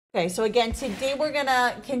Okay, so again, today we're going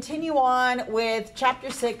to continue on with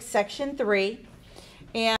Chapter 6, Section 3,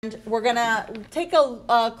 and we're going to take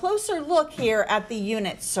a closer look here at the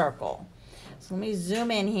unit circle. So let me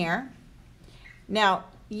zoom in here. Now,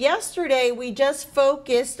 yesterday we just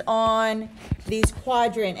focused on these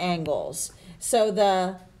quadrant angles. So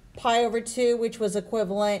the pi over 2, which was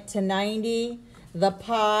equivalent to 90, the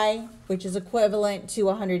pi, which is equivalent to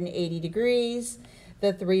 180 degrees,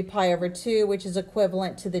 the 3 pi over 2, which is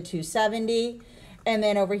equivalent to the 270, and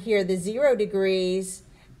then over here the 0 degrees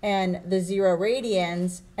and the 0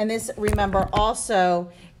 radians, and this, remember,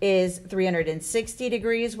 also is 360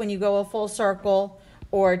 degrees when you go a full circle,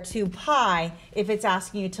 or 2 pi if it's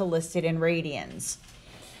asking you to list it in radians.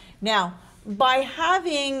 Now, by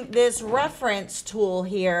having this reference tool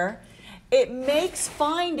here, it makes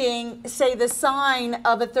finding, say, the sine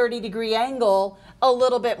of a 30-degree angle a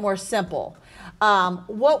little bit more simple.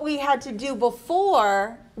 What we had to do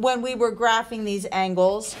before, when we were graphing these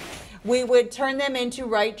angles, we would turn them into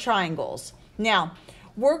right triangles. Now,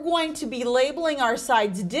 we're going to be labeling our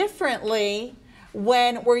sides differently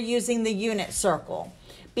when we're using the unit circle,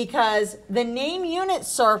 because the name unit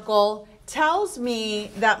circle tells me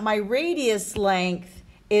that my radius length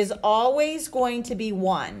is always going to be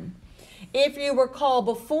 1. If you recall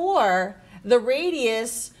before, the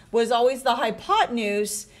radius was always the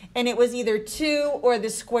hypotenuse, and it was either 2 or the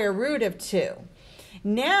square root of 2.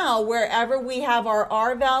 Now, wherever we have our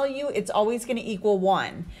r value, it's always going to equal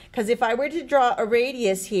 1. Because if I were to draw a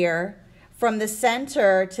radius here from the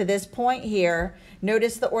center to this point here,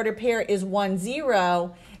 notice the order pair is 1,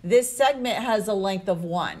 0. This segment has a length of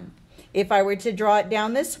 1. If I were to draw it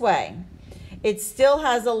down this way, it still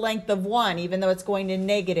has a length of 1, even though it's going to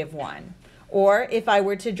 -1. Or if I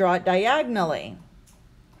were to draw it diagonally,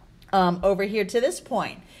 over here to this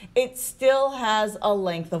point, it still has a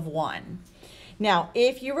length of 1. Now,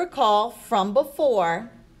 if you recall from before,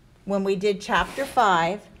 when we did Chapter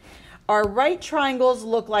 5, our right triangles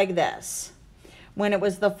look like this. When it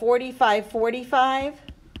was the 45, 45,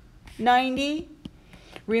 90,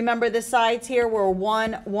 remember the sides here were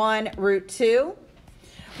 1, 1, root 2.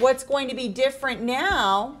 What's going to be different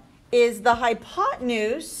now is the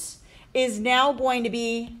hypotenuse is now going to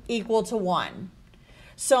be equal to 1.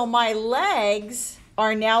 So my legs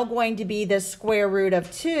are now going to be the square root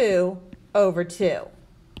of 2 over 2,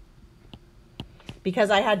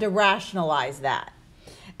 because I had to rationalize that.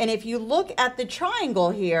 And if you look at the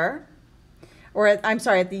triangle here, or at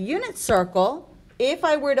the unit circle, if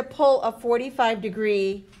I were to pull a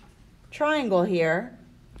 45-degree triangle here,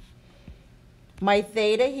 my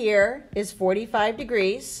theta here is 45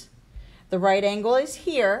 degrees. The right angle is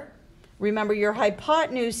here. Remember, your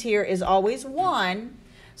hypotenuse here is always 1.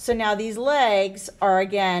 So now these legs are,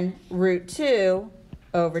 again, root 2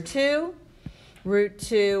 over 2, root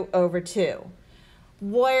 2 over 2.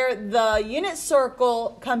 Where the unit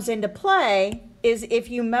circle comes into play is if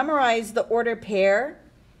you memorize the order pair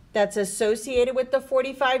that's associated with the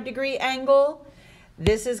 45-degree angle,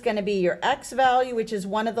 this is going to be your x value, which is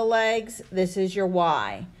one of the legs. This is your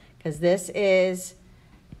y, because this is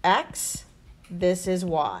x, this is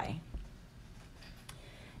y.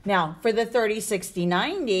 Now, for the 30, 60,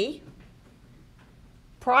 90,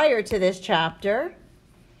 prior to this chapter,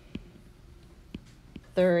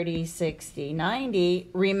 30, 60, 90,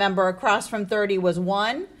 remember across from 30 was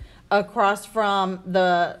 1, across from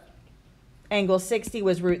the angle 60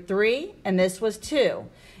 was root 3, and this was 2.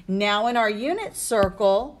 Now in our unit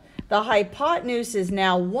circle, the hypotenuse is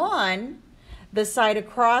now 1, the side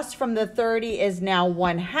across from the 30 is now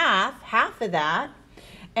 1/2, half of that,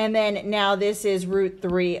 and then now this is root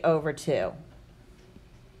 3 over 2.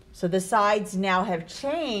 So the sides now have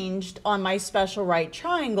changed on my special right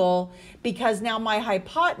triangle because now my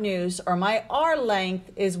hypotenuse, or my r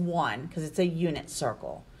length, is 1, because it's a unit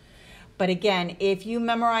circle. But again, if you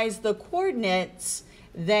memorize the coordinates,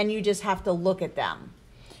 then you just have to look at them.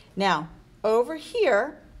 Now, over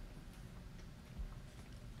here,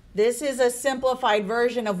 this is a simplified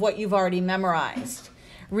version of what you've already memorized.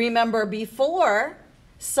 Remember, before,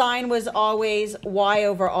 sine was always y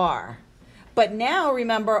over r. But now,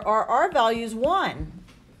 remember, our r value is 1.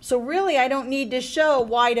 So really, I don't need to show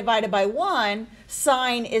y divided by 1.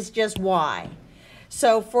 Sine is just y.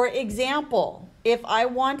 So for example, if I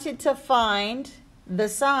wanted to find the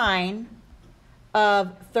sine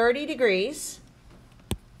of 30 degrees,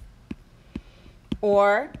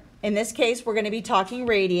 or in this case, we're going to be talking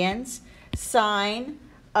radians, sine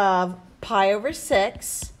of pi over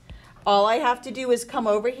 6, all I have to do is come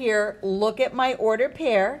over here, look at my order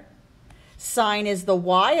pair. Sine is the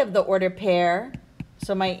y of the order pair,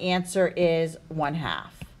 so my answer is 1/2.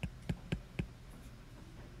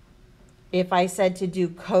 If I said to do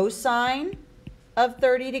cosine of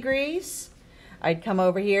 30 degrees, I'd come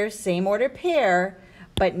over here, same order pair,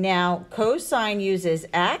 but now cosine uses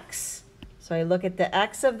x. So I look at the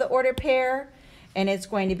x of the order pair, and it's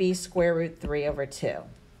going to be square root 3 over 2.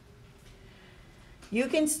 You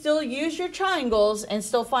can still use your triangles and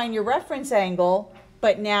still find your reference angle,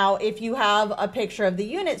 but now if you have a picture of the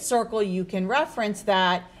unit circle, you can reference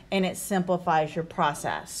that, and it simplifies your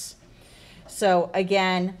process. So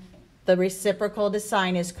again, the reciprocal to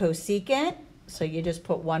sine is cosecant, so you just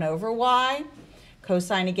put 1 over y.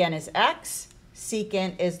 Cosine again is x.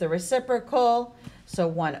 Secant is the reciprocal, so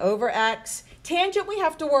 1 over x. Tangent we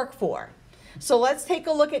have to work for. So let's take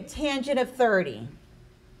a look at tangent of 30.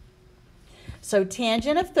 So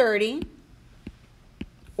tangent of 30,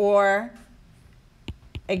 or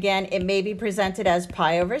again, it may be presented as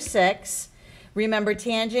pi over 6. Remember,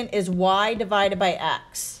 tangent is y divided by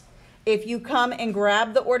x. If you come and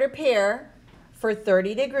grab the order pair for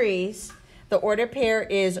 30 degrees, the order pair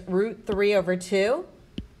is root 3 over 2,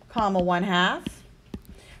 comma 1/2.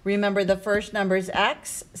 Remember, the first number is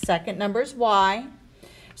x, second number is y.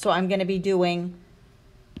 So I'm going to be doing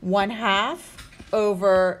 1/2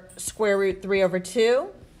 over square root 3 over 2.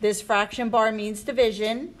 This fraction bar means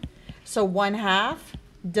division. So 1/2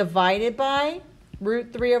 divided by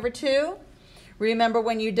root 3 over 2. Remember,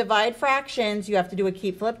 when you divide fractions, you have to do a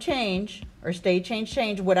keep, flip, change, or stay,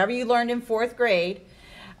 change, whatever you learned in 4th grade.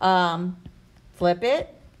 Flip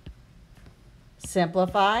it,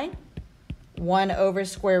 simplify, 1 over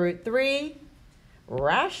square root 3,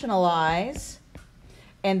 rationalize,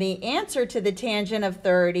 and the answer to the tangent of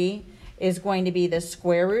 30 is going to be the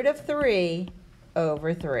square root of 3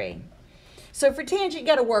 over 3. So for tangent, you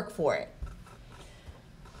got to work for it.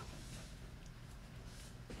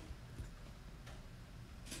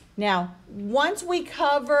 Now, once we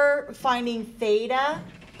cover finding theta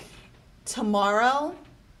tomorrow,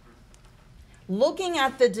 looking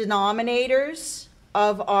at the denominators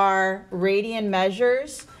of our radian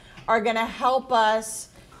measures are going to help us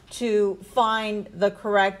to find the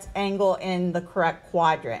correct angle in the correct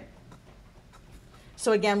quadrant.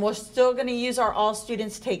 So again, we're still going to use our all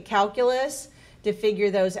students take calculus to figure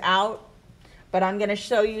those out, but I'm going to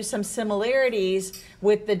show you some similarities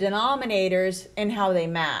with the denominators and how they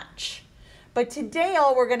match. But today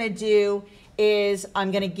all we're going to do is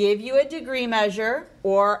I'm going to give you a degree measure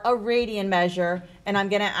or a radian measure, and I'm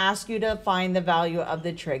going to ask you to find the value of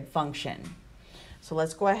the trig function. So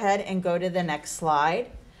let's go ahead and go to the next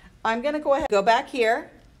slide. I'm going to go ahead and go back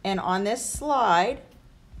here, and on this slide,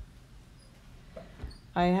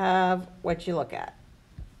 I have what you look at.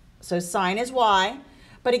 So sine is y,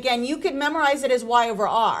 but again, you could memorize it as y over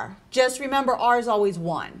r. Just remember r is always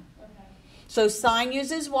 1. Okay. So sine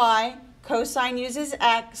uses y, cosine uses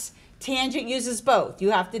x, tangent uses both.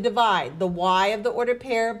 You have to divide the y of the order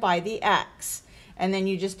pair by the x, and then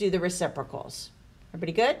you just do the reciprocals.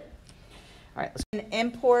 Everybody good? All right, let's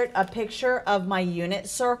import a picture of my unit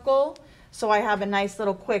circle. So I have a nice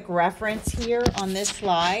little quick reference here on this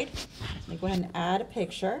slide. Let me go ahead and add a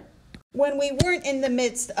picture. When we weren't in the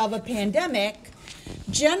midst of a pandemic,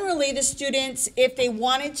 generally the students, if they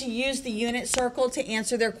wanted to use the unit circle to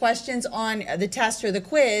answer their questions on the test or the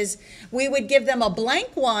quiz, we would give them a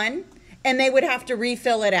blank one and they would have to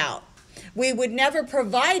refill it out. We would never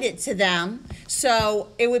provide it to them, so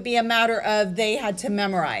it would be a matter of they had to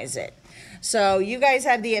memorize it. So you guys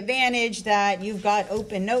have the advantage that you've got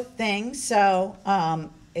open note things, so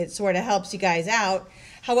it sort of helps you guys out.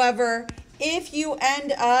 However, if you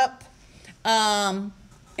end up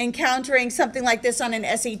encountering something like this on an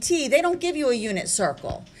SAT, they don't give you a unit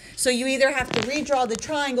circle. So you either have to redraw the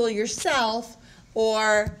triangle yourself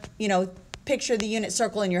or, you know, picture the unit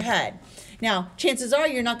circle in your head. Now, chances are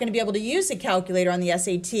you're not going to be able to use a calculator on the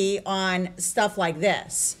SAT on stuff like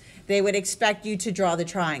this. They would expect you to draw the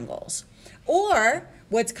triangles. Or,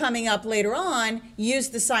 what's coming up later on, use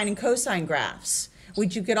the sine and cosine graphs,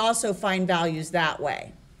 which you could also find values that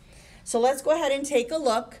way. So let's go ahead and take a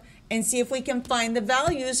look and see if we can find the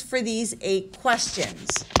values for these 8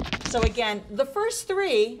 questions. So again, the first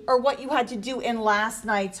 3 are what you had to do in last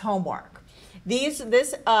night's homework. This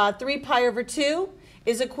 3 pi over 2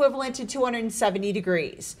 is equivalent to 270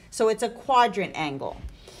 degrees. So it's a quadrant angle.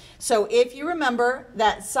 So if you remember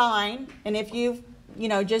that sine, and if you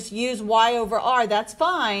just use y over r, that's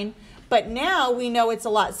fine. But now we know it's a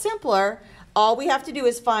lot simpler. All we have to do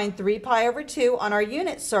is find 3 pi over 2 on our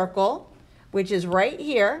unit circle, which is right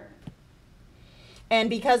here. And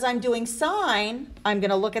because I'm doing sine, I'm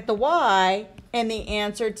going to look at the y, and the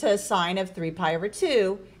answer to sine of 3 pi over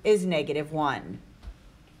 2 is -1.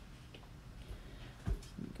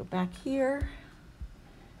 Go back here.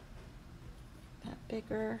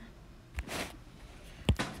 bigger.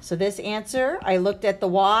 So this answer, I looked at the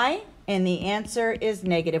y, and the answer is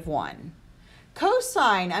 -1.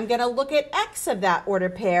 Cosine, I'm going to look at x of that order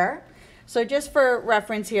pair. So just for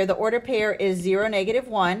reference here, the order pair is 0,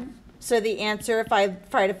 -1. So the answer, if I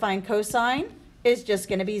try to find cosine, is just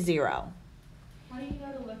going to be 0. How do you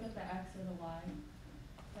know to look at the x or the y?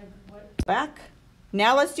 Like what? Back.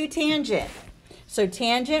 Now let's do tangent. So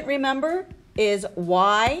tangent, remember, is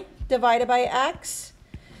y divided by x.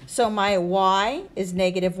 So my y is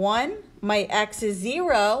 -1. My x is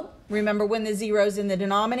 0. Remember when the 0 is in the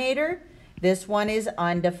denominator? This one is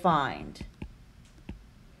undefined.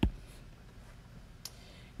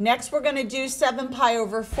 Next, we're going to do 7 pi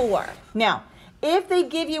over 4. Now, if they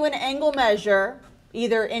give you an angle measure,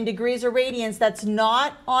 either in degrees or radians, that's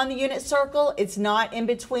not on the unit circle, it's not in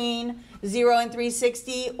between 0 and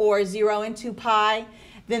 360 or 0 and 2 pi,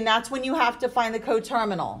 then that's when you have to find the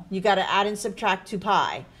coterminal. You got to add and subtract 2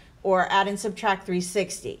 pi or add and subtract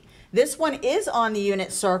 360. This one is on the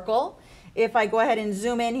unit circle. If I go ahead and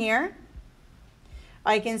zoom in here,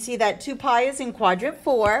 I can see that 2 pi is in quadrant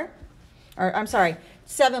 4, or I'm sorry,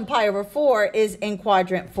 7 pi over 4 is in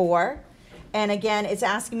quadrant 4. And again, it's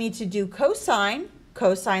asking me to do cosine.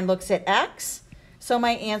 Cosine looks at x. So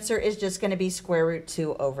my answer is just going to be square root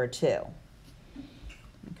 2 over 2.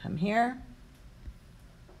 Come here.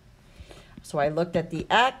 So I looked at the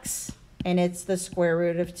x, and it's the square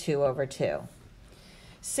root of 2 over 2.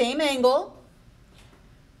 Same angle.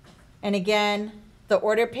 And again, the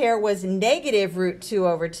order pair was negative root 2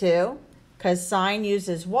 over 2 because sine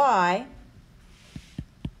uses y.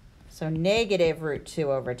 So negative root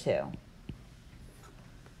 2 over 2.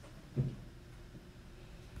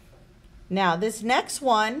 Now this next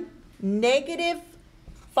one, negative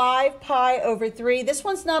 5 pi over 3. This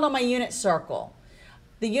one's not on my unit circle.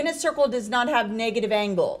 The unit circle does not have negative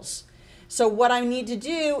angles. So what I need to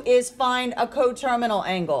do is find a coterminal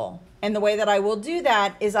angle. And the way that I will do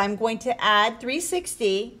that is I'm going to add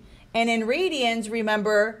 360. And in radians,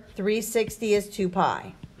 remember, 360 is 2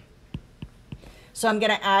 pi. So I'm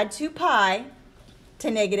going to add 2 pi to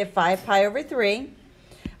negative 5 pi over 3.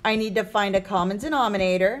 I need to find a common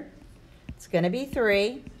denominator. It's going to be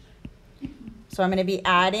 3. So I'm going to be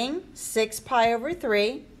adding 6 pi over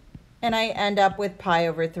 3. And I end up with pi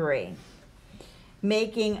over 3.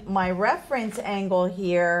 Making my reference angle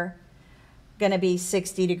here going to be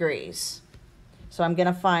 60 degrees. So I'm going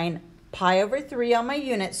to find pi over 3 on my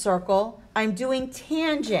unit circle. I'm doing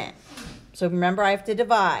tangent. So remember, I have to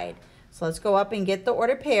divide. So let's go up and get the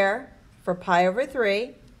order pair for pi over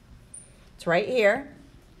 3. It's right here.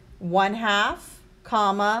 1/2,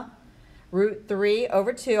 comma, root 3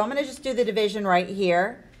 over 2. I'm going to just do the division right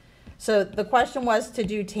here. So the question was to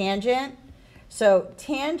do tangent. So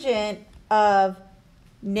tangent of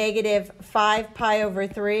negative 5 pi over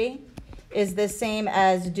 3 is the same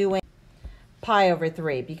as doing pi over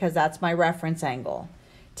 3 because that's my reference angle.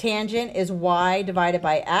 Tangent is y divided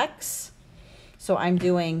by x. So I'm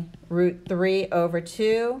doing root 3 over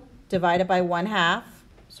 2 divided by 1/2.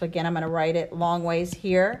 So again, I'm going to write it long ways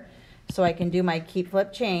here so I can do my keep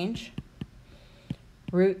flip change.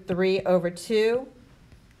 Root 3 over 2,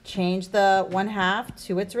 change the 1/2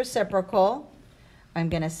 to its reciprocal. I'm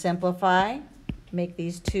going to simplify, make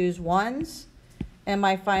these 2's 1's, and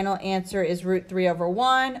my final answer is root 3 over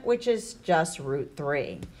 1, which is just root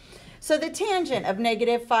 3. So the tangent of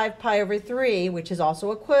negative 5 pi over 3, which is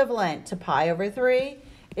also equivalent to pi over 3,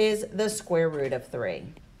 is the square root of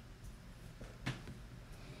 3.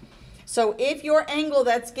 So if your angle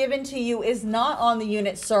that's given to you is not on the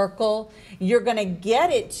unit circle, you're going to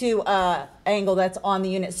get it to an angle that's on the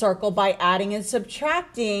unit circle by adding and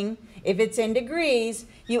subtracting. If it's in degrees,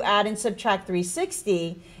 you add and subtract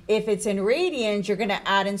 360. If it's in radians, you're going to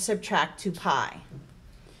add and subtract 2 pi.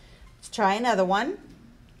 Let's try another one.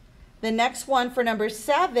 The next one for number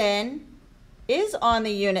 7 is on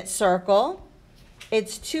the unit circle.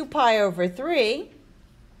 It's 2 pi over 3.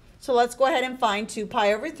 So let's go ahead and find 2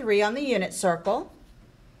 pi over 3 on the unit circle.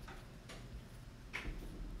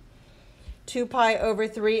 2 pi over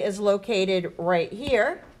 3 is located right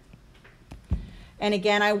here. And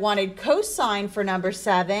again, I wanted cosine for number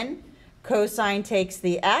 7. Cosine takes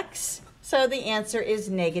the x, so the answer is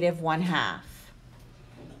negative 1/2.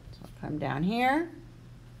 So I'll come down here.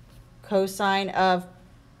 Cosine of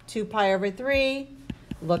 2 pi over 3,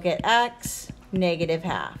 look at x, negative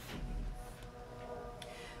 1/2.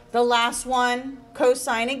 The last one,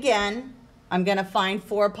 cosine again. I'm going to find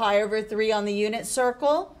 4 pi over 3 on the unit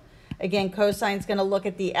circle. Again, cosine is going to look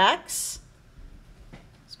at the x.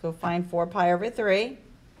 Let's go find 4 pi over 3.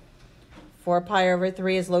 4 pi over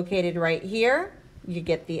 3 is located right here. You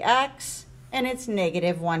get the x, and it's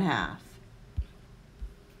negative 1/2.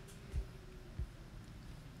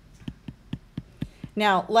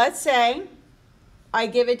 Now, let's say I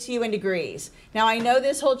give it to you in degrees. Now, I know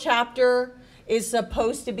this whole chapter is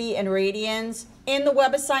supposed to be in radians. In the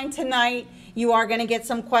WebAssign tonight, you are going to get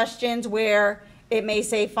some questions where it may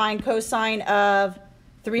say find cosine of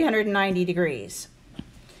 390 degrees.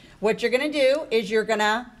 What you're going to do is you're going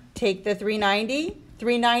to take the 390.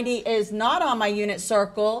 390 is not on my unit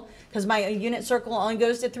circle because my unit circle only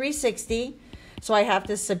goes to 360. So I have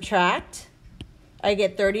to subtract. I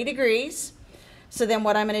get 30 degrees. So then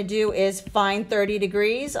what I'm going to do is find 30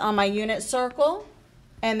 degrees on my unit circle.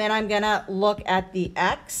 And then I'm going to look at the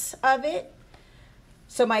x of it.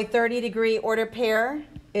 So my 30-degree order pair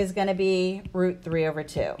is going to be root 3 over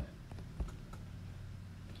 2.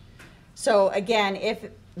 So again, if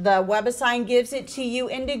the WebAssign gives it to you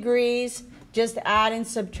in degrees, just add and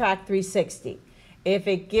subtract 360. If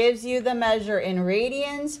it gives you the measure in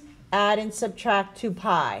radians, add and subtract 2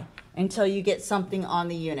 pi until you get something on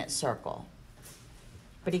the unit circle.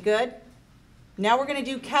 Pretty good? Now we're going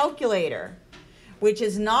to do calculator, which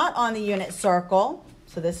is not on the unit circle.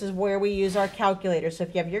 So this is where we use our calculator. So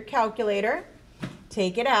if you have your calculator,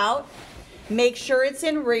 take it out. Make sure it's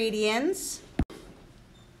in radians.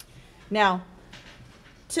 Now,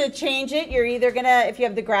 to change it, you're either going to, if you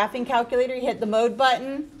have the graphing calculator, you hit the mode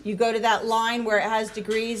button. You go to that line where it has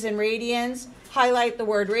degrees and radians, highlight the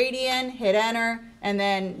word radian, hit enter, and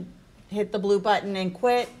then hit the blue button and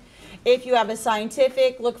quit. If you have a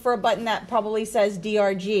scientific, look for a button that probably says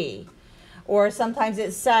DRG, or sometimes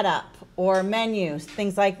it's setup or menus,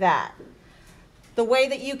 things like that. The way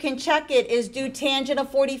that you can check it is do tangent of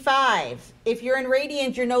 45. If you're in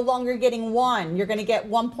radians, you're no longer getting 1. You're going to get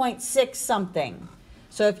 1.6 something.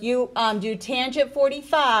 So if you do tangent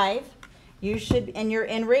 45, you should, and you're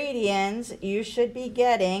in radians, you should be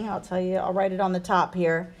getting, I'll tell you, I'll write it on the top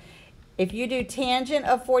here. If you do tangent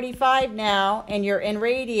of 45 now and you're in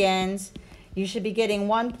radians, you should be getting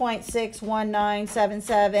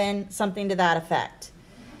 1.61977, something to that effect.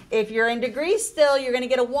 If you're in degrees still, you're going to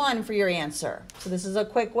get a 1 for your answer. So this is a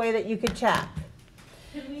quick way that you could check.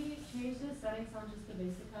 Can we change the settings on just the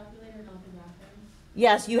basic calculator, not the graphing?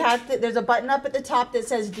 Yes, you have to, there's a button up at the top that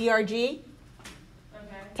says DRG. Okay.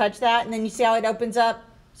 Touch that and then you see how it opens up.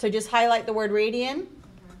 So just highlight the word radian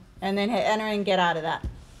and then hit enter and get out of that.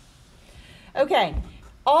 Okay,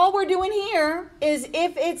 all we're doing here is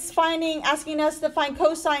if it's asking us to find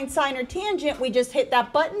cosine, sine, or tangent, we just hit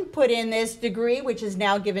that button, put in this degree, which is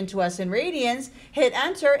now given to us in radians, hit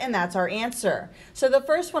enter, and that's our answer. So the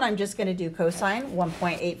first one, I'm just going to do cosine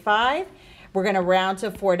 1.85. We're going to round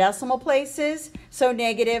to 4 decimal places, so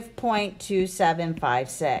negative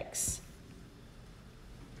 0.2756.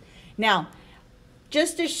 Now,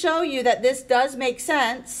 just to show you that this does make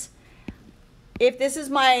sense, if this is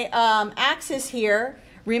my axis here,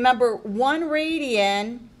 remember 1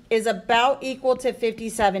 radian is about equal to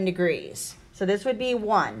 57 degrees. So this would be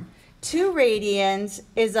 1. 2 radians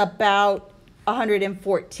is about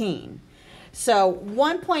 114. So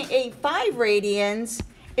 1.85 radians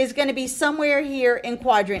is going to be somewhere here in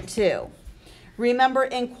quadrant 2. Remember,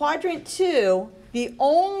 in quadrant 2, the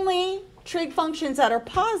only trig functions that are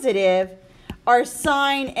positive are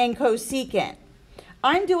sine and cosecant.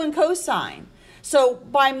 I'm doing cosine. So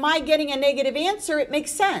by my getting a negative answer, it makes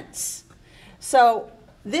sense. So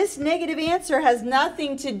this negative answer has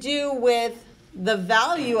nothing to do with the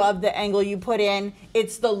value of the angle you put in.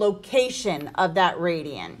 It's the location of that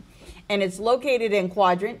radian. And it's located in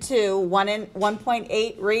quadrant 2.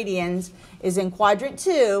 1.8 radians is in quadrant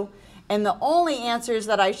 2. And the only answers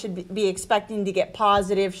that I should be expecting to get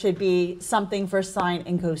positive should be something for sine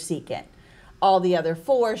and cosecant. All the other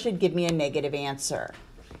 4 should give me a negative answer.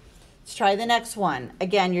 Let's try the next one.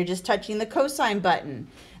 Again, you're just touching the cosine button.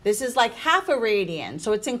 This is like half a radian,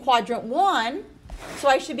 so it's in quadrant 1, so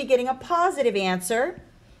I should be getting a positive answer.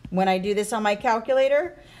 When I do this on my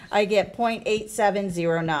calculator, I get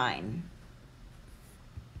 0.8709.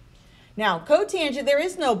 Now, cotangent, there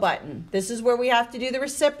is no button. This is where we have to do the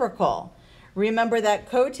reciprocal. Remember that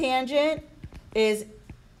cotangent is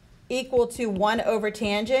equal to 1 over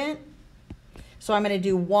tangent. So I'm going to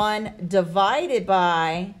do 1 divided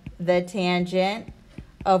by the tangent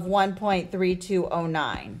of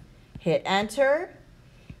 1.3209. Hit enter,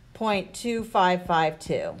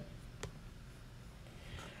 0.2552.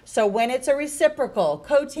 So when it's a reciprocal,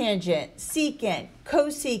 cotangent, secant,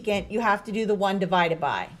 cosecant, you have to do the 1 divided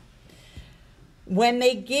by. When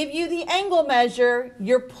they give you the angle measure,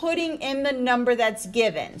 you're putting in the number that's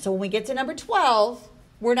given. So when we get to number 12,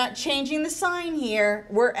 we're not changing the sign here.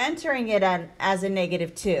 We're entering it as a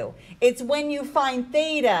 -2. It's when you find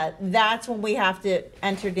theta, that's when we have to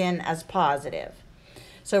enter it in as positive.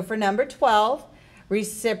 So for number 12,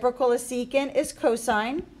 reciprocal of secant is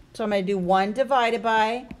cosine. So I'm going to do 1 divided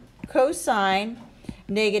by cosine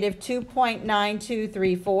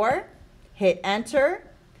 -2.9234. Hit enter,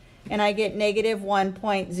 and I get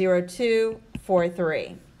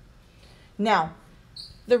 -1.0243. Now,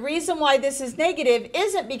 the reason why this is negative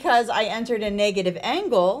isn't because I entered a negative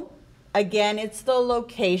angle. Again, it's the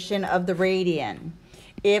location of the radian.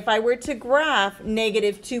 If I were to graph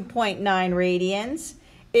 -2.9 radians,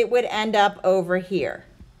 it would end up over here,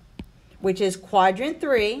 which is quadrant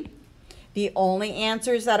 3. The only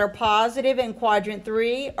answers that are positive in quadrant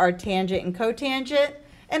 3 are tangent and cotangent,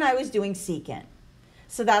 and I was doing secant.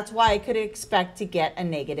 So that's why I could expect to get a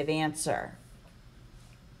negative answer.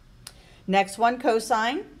 Next one,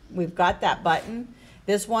 cosine. We've got that button.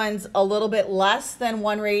 This one's a little bit less than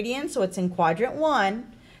 1 radian, so it's in quadrant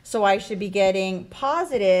 1. So I should be getting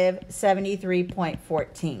positive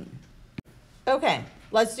 73.14. Okay,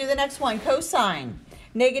 let's do the next one, cosine,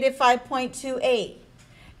 -5.28.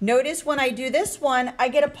 Notice when I do this one, I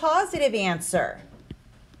get a positive answer.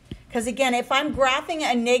 Because again, if I'm graphing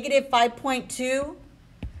a -5.2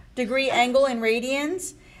 degree angle in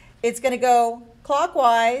radians, it's going to go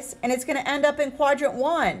clockwise, and it's going to end up in quadrant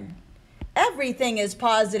 1. Everything is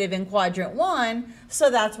positive in quadrant 1, so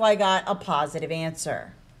that's why I got a positive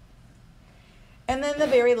answer. And then the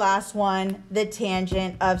very last one, the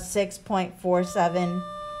tangent of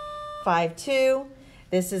 6.4752.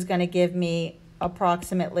 This is going to give me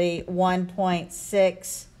approximately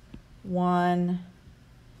 1.61.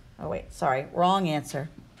 Oh wait, sorry, wrong answer.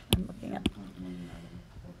 I'm looking at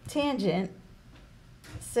tangent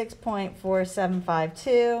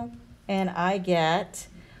 6.4752, and I get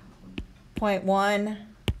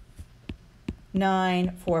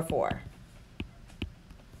 0.1944.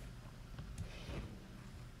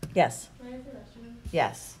 Yes. Can I answer that, Shimon?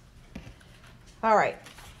 Yes. All right.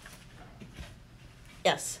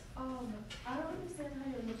 Yes. I don't understand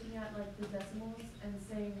how you're looking at like the decimals and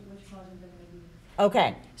saying which quadrant they're going to be.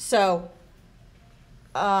 Okay, so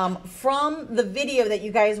from the video that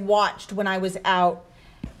you guys watched when I was out,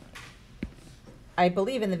 I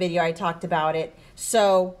believe in the video I talked about it.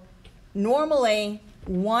 So normally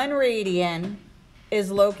 1 radian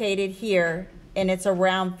is located here, and it's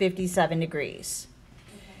around 57 degrees.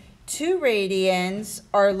 2 radians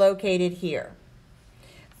are located here.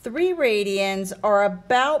 3 radians are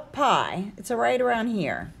about pi. It's right around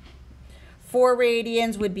here. 4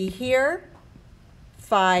 radians would be here,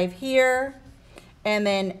 5 here, and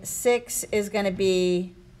then 6 is going to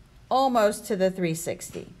be almost to the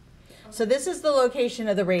 360. So this is the location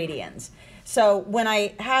of the radians. So when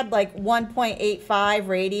I had like 1.85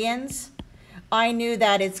 radians, I knew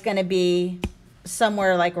that it's going to be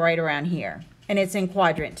somewhere like right around here, and it's in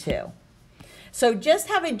quadrant 2. So just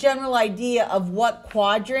have a general idea of what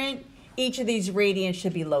quadrant each of these radians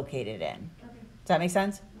should be located in. Does that make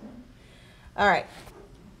sense? All right.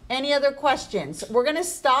 Any other questions? We're going to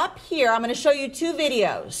stop here. I'm going to show you 2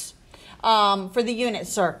 videos for the unit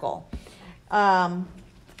circle.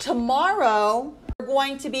 Tomorrow, we're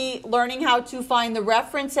going to be learning how to find the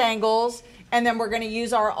reference angles, and then we're going to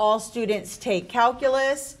use our All Students Take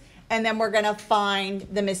Calculus, and then we're going to find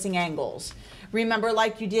the missing angles. Remember,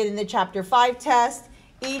 like you did in the Chapter 5 test,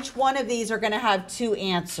 each one of these are going to have 2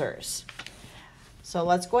 answers. So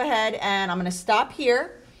let's go ahead, and I'm going to stop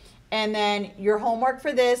here. And then your homework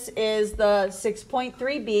for this is the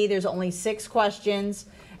 6.3b. There's only 6 questions.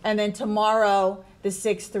 And then tomorrow, the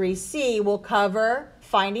 6.3c will cover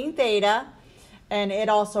finding theta, and it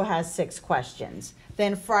also has 6 questions.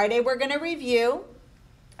 Then Friday, we're going to review,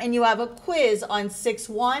 and you have a quiz on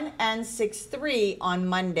 6.1 and 6.3 on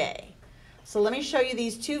Monday. So let me show you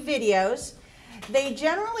these 2 videos. They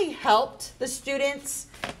generally helped the students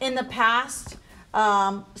in the past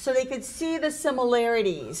so they could see the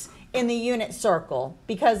similarities in the unit circle,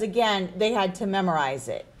 because again, they had to memorize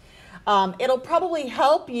it. It'll probably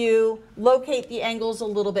help you locate the angles a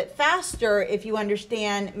little bit faster if you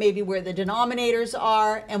understand maybe where the denominators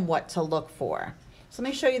are and what to look for. So let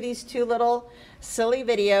me show you these 2 little silly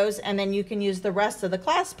videos, and then you can use the rest of the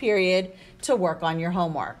class period to work on your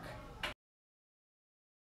homework.